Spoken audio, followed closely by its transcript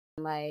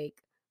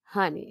Like,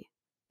 honey,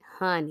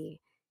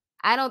 honey.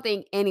 I don't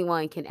think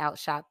anyone can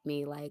outshop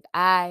me. Like,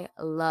 I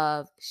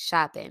love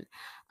shopping.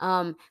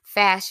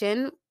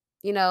 Fashion,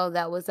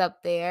 that was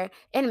up there.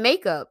 And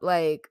makeup,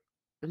 like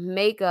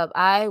makeup.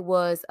 I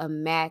was a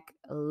MAC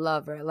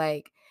lover.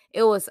 Like,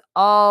 it was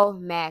all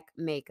MAC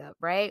makeup,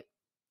 right?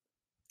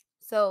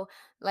 So,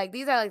 like,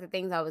 these are like the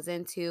things I was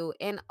into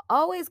and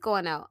always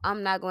going out.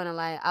 I'm not going to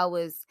lie. I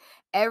was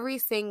every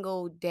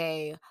single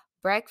day,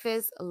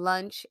 breakfast,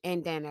 lunch,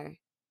 and dinner.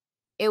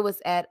 It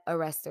was at a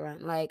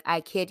restaurant. Like,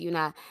 I kid you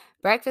not.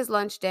 Breakfast,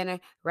 lunch, dinner,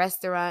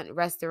 restaurant,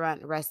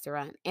 restaurant,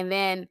 restaurant. And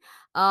then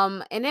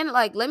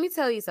like let me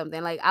tell you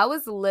something. Like, I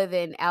was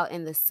living out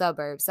in the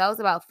suburbs. So I was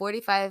about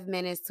 45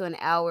 minutes to an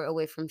hour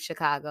away from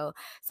Chicago.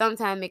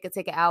 Sometimes it could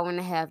take an hour and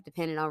a half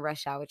depending on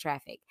rush hour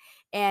traffic.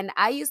 And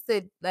I used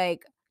to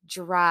like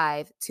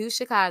drive to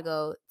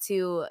Chicago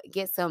to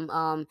get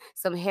some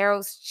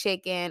Harold's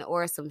chicken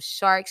or some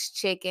Shark's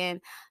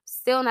chicken.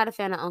 Still not a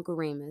fan of Uncle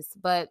Remus,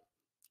 but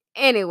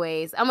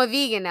anyways, I'm a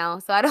vegan now,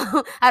 so I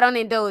don't I don't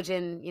indulge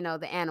in,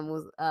 the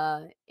animals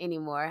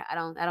anymore. I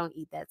don't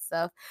eat that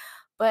stuff.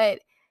 But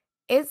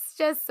it's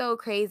just so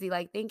crazy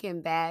like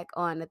thinking back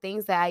on the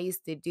things that I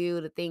used to do,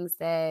 the things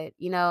that,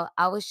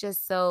 I was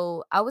just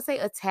so I would say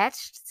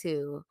attached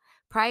to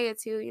prior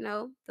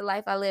to, the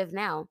life I live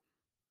now.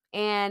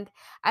 And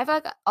I feel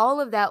like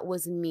all of that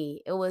was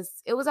me. It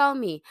was all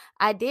me.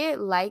 I did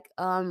like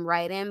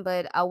writing,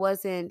 but I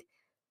wasn't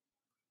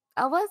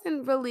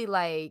really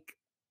like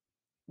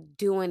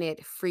doing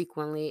it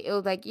frequently. It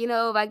was like, if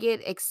I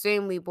get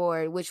extremely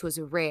bored, which was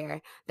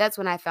rare, that's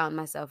when I found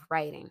myself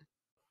writing.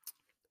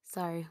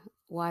 Sorry,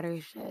 water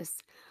is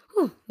just,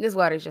 this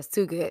water is just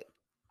too good.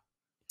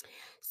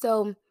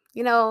 So,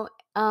 you know,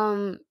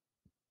 um,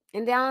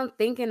 and down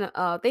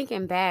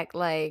thinking back,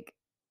 like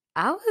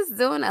I was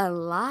doing a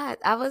lot.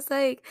 I was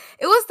like,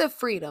 it was the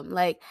freedom,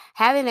 like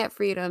having that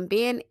freedom,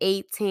 being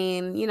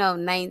 18,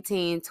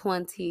 19,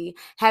 20,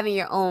 having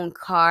your own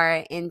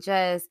car and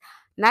just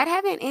not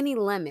having any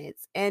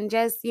limits and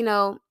just being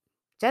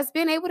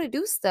able to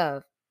do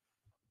stuff.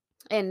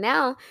 And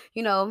now,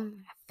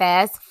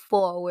 fast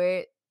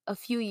forward a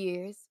few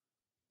years,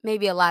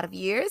 maybe a lot of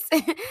years.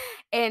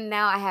 And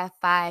now I have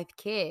 5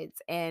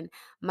 kids, and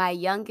my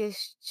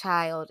youngest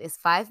child is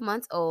 5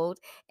 months old,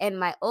 and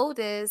my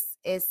oldest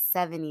is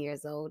 7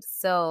 years old.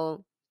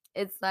 So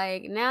it's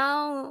like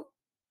now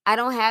I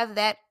don't have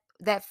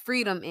that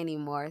freedom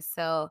anymore.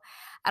 So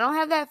I don't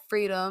have that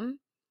freedom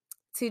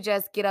to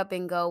just get up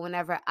and go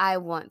whenever I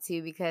want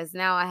to because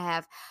now I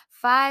have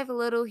 5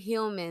 little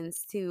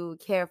humans to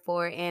care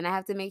for and I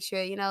have to make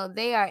sure,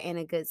 they are in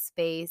a good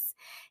space.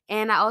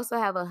 And I also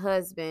have a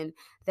husband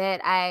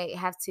that I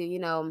have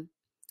to,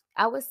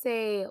 I would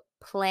say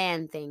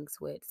plan things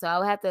with. So I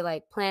would have to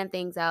like plan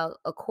things out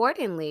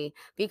accordingly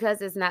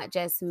because it's not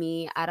just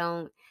me. I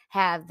don't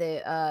have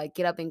the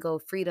get up and go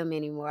freedom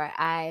anymore.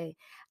 I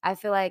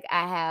feel like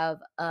I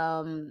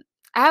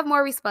have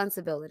more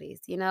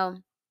responsibilities,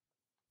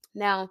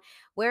 Now,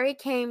 where it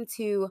came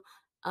to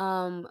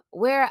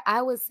where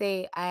I would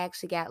say I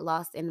actually got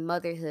lost in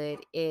motherhood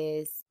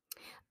is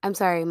I'm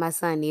sorry, my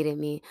son needed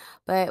me.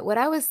 But what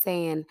I was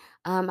saying,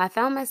 I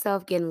found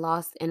myself getting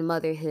lost in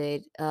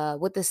motherhood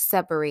with the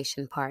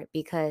separation part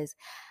because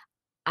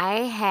I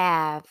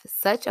have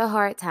such a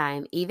hard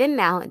time, even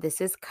now, this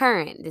is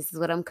current, this is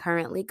what I'm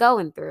currently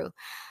going through.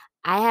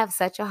 I have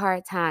such a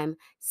hard time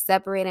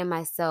separating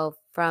myself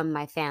from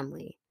my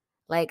family.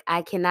 Like,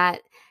 I cannot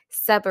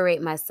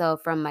separate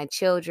myself from my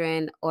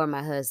children or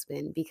my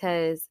husband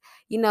because,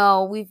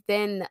 we've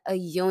been a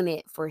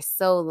unit for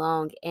so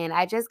long and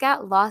I just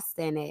got lost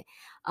in it.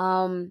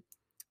 Um,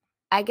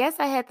 I guess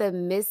I had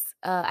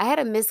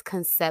a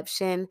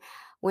misconception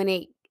when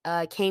it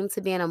came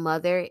to being a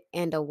mother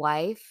and a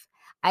wife.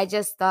 I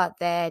just thought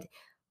that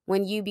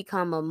when you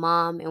become a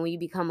mom and when you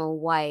become a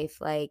wife,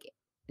 like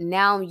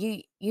now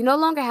you no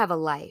longer have a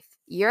life.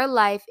 Your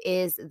life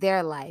is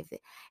their life.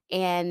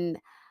 And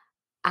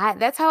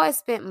that's how I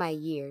spent my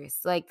years,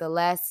 like the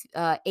last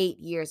 8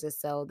 years or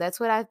so. That's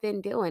what I've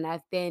been doing.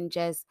 I've been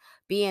just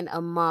being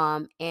a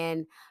mom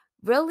and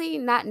really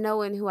not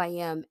knowing who I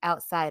am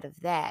outside of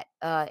that,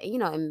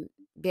 and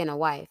being a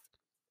wife.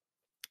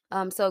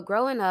 So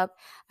growing up,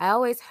 I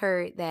always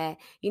heard that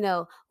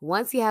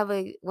once you have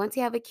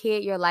a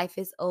kid, your life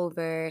is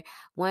over.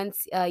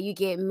 Once you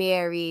get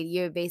married,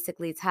 you're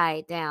basically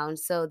tied down.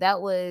 So that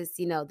was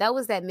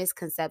that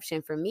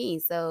misconception for me.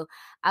 So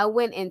I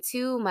went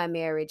into my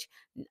marriage,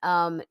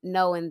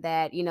 knowing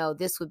that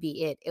this would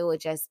be it. It would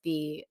just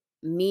be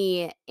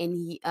me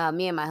and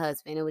my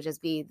husband. It would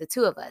just be the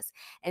two of us.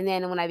 And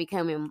then when I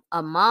became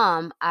a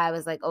mom, I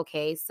was like,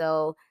 okay,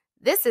 so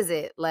this is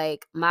it.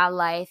 Like my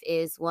life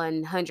is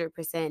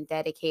 100%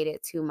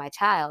 dedicated to my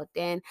child.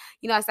 Then,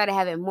 I started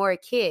having more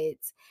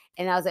kids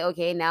and I was like,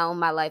 okay, now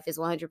my life is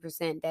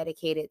 100%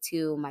 dedicated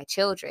to my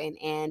children.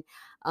 And,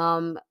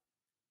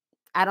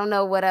 I don't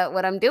know what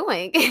I'm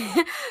doing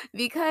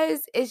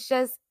because it's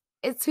just,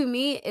 to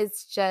me,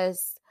 it's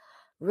just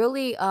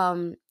really,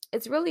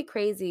 it's really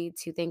crazy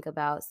to think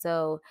about.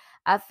 So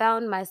I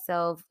found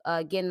myself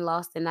getting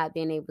lost and not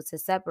being able to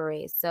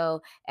separate.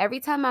 So every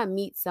time I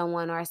meet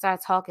someone or I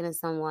start talking to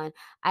someone,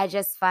 I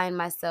just find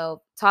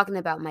myself talking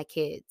about my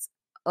kids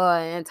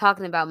and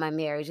talking about my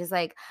marriage. It's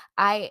like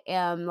I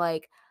am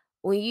like,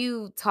 when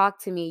you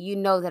talk to me, you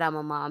know that I'm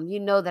a mom, you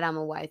know that I'm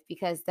a wife,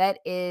 because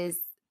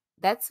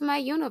that's my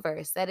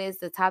universe. That is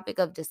the topic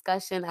of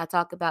discussion. I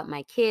talk about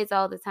my kids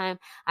all the time.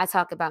 I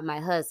talk about my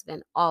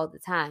husband all the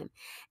time.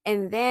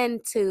 And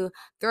then to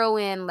throw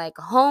in like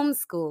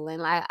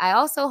homeschooling, I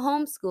also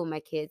homeschool my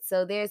kids.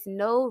 So there's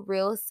no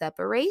real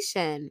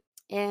separation.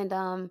 And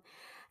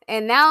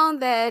now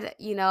that,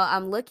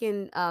 I'm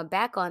looking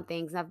back on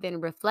things, I've been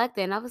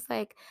reflecting, I was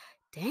like,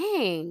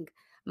 dang,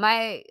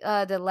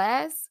 the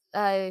last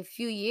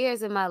few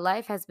years of my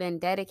life has been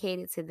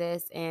dedicated to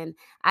this, and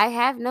I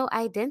have no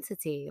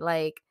identity.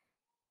 Like,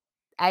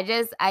 I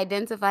just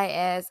identify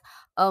as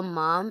a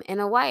mom and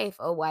a wife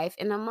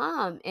and a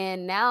mom.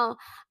 And now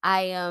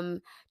I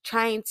am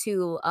trying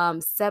to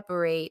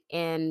separate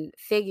and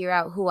figure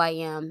out who I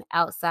am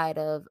outside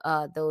of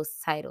those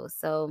titles.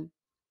 So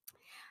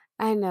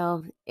I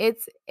know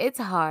it's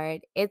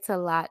hard. It's a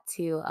lot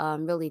to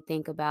really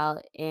think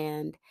about,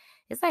 and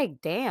it's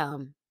like,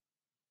 damn,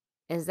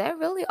 is that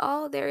really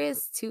all there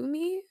is to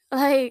me?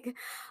 Like,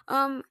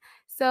 um,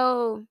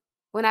 so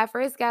when I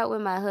first got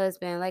with my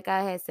husband, like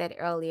I had said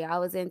earlier, I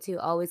was into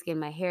always getting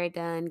my hair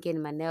done,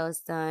 getting my nails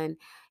done,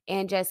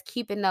 and just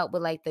keeping up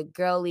with like the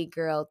girly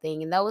girl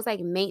thing. And that was like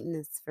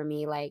maintenance for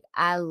me. Like,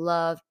 I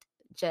loved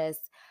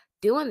just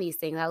doing these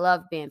things. I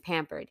loved being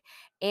pampered.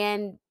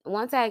 And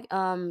once I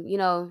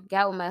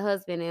got with my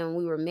husband and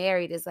we were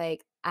married, it's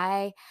like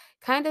I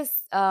kind of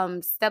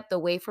stepped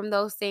away from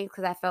those things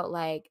because I felt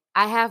like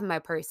I have my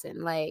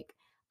person. Like,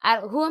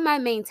 who am I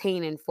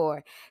maintaining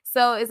for?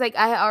 So it's like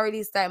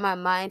my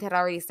mind had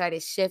already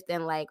started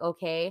shifting. Like,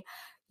 okay,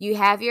 you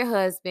have your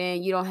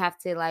husband, you don't have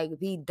to like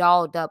be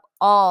dolled up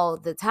all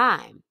the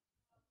time.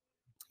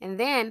 And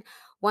then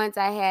once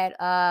I had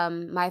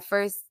my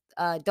first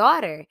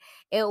daughter,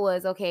 it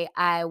was okay,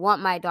 I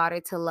want my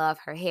daughter to love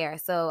her hair.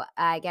 So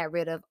I got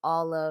rid of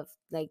all of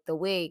like the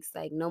wigs,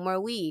 like no more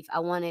weave. I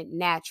wanted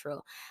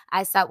natural.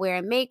 I stopped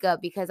wearing makeup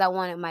because I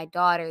wanted my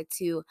daughter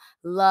to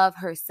love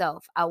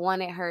herself. I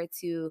wanted her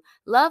to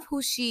love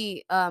who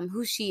she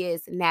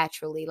is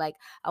naturally. Like,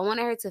 I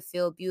wanted her to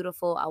feel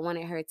beautiful. I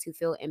wanted her to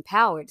feel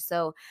empowered.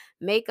 So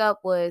makeup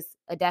was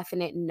a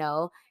definite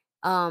no.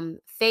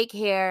 Fake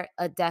hair,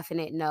 a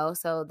definite no.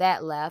 So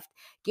that left.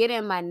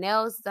 Getting my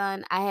nails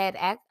done,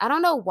 I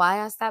don't know why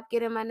I stopped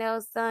getting my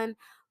nails done,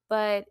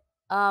 but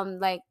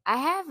like I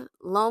have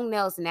long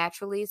nails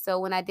naturally. So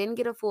when I didn't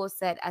get a full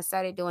set, I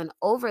started doing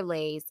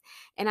overlays.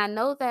 And I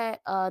know that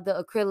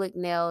the acrylic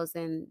nails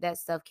and that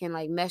stuff can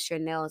like mess your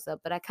nails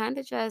up, but I kind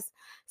of just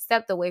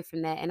stepped away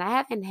from that. And I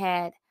haven't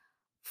had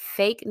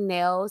fake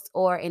nails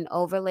or an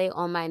overlay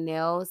on my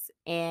nails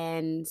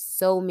in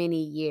so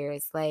many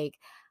years. Like,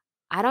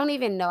 I don't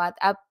even know.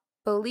 I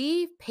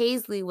believe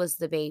Paisley was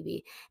the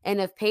baby,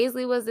 and if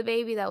Paisley was the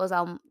baby, that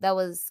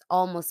was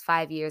almost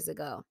 5 years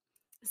ago.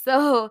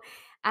 So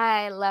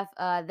I left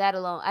that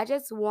alone. I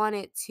just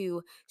wanted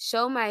to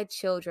show my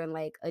children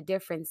like a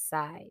different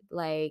side.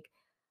 Like,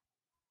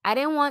 I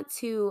didn't want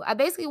to. I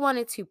basically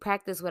wanted to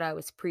practice what I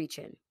was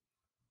preaching.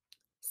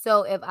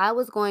 So if I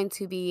was going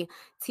to be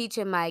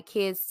teaching my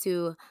kids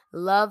to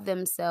love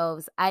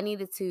themselves, I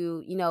needed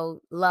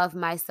to, love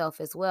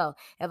myself as well.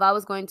 If I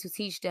was going to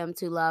teach them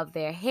to love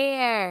their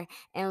hair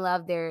and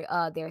love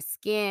their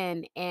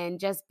skin and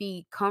just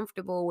be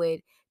comfortable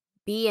with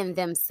being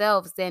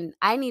themselves, then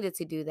I needed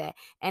to do that.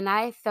 And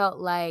I felt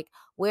like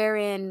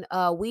wearing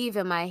weave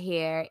in my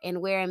hair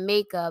and wearing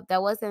makeup,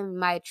 that wasn't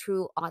my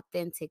true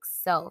authentic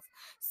self.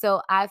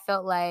 So I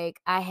felt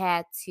like I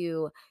had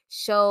to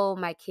show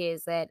my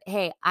kids that,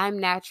 hey, I'm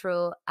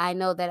natural. I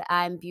know that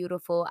I'm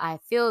beautiful. I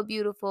feel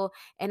beautiful.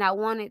 And I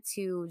wanted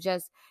to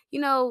just, you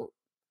know,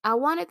 I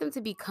wanted them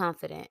to be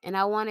confident and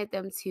I wanted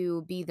them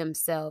to be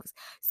themselves.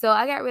 So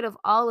I got rid of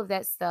all of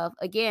that stuff.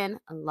 Again,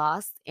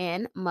 lost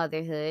in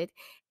motherhood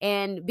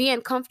and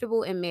being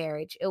comfortable in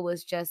marriage. It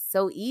was just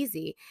so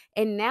easy.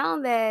 And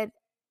now that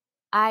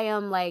I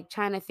am like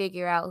trying to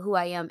figure out who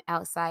I am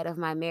outside of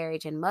my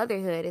marriage and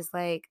motherhood, it's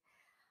like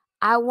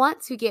I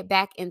want to get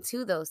back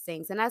into those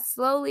things. And I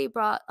slowly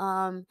brought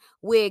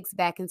wigs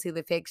back into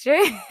the picture.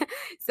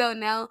 So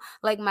now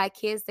like my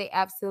kids, they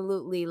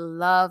absolutely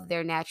love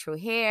their natural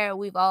hair.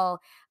 We've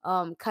all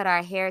cut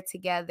our hair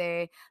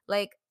together.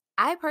 Like,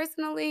 I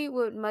personally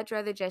would much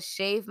rather just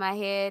shave my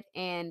head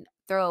and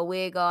throw a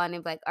wig on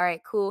and be like, all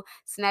right, cool.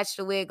 Snatch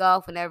the wig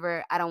off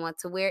whenever I don't want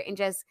to wear it and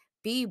just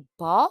be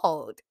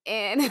bald.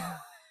 And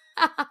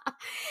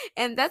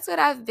and that's what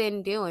I've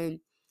been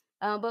doing.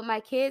 But my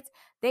kids,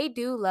 they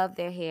do love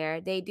their hair.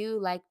 They do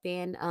like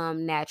being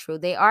natural.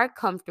 They are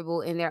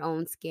comfortable in their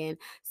own skin.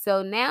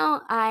 So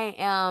now I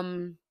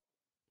am,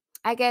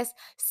 I guess,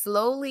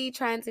 slowly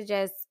trying to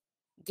just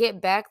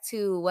get back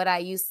to what I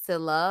used to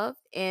love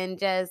and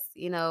just,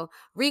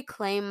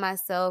 reclaim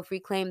myself,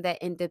 reclaim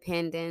that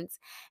independence,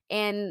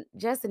 and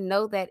just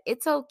know that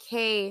it's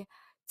okay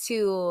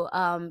to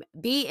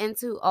be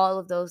into all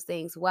of those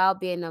things while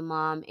being a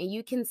mom. And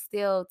you can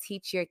still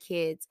teach your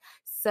kids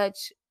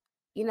such,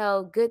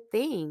 good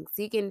things.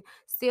 You can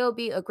still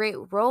be a great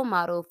role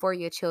model for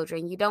your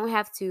children. You don't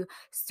have to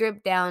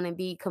strip down and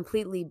be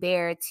completely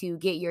bare to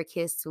get your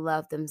kids to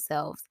love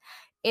themselves.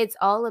 It's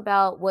all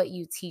about what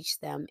you teach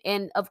them.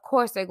 And of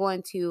course, they're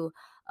going to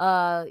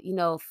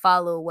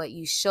follow what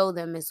you show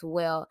them as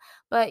well.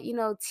 But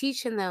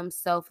teaching them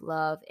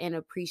self-love and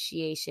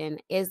appreciation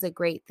is a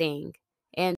great thing.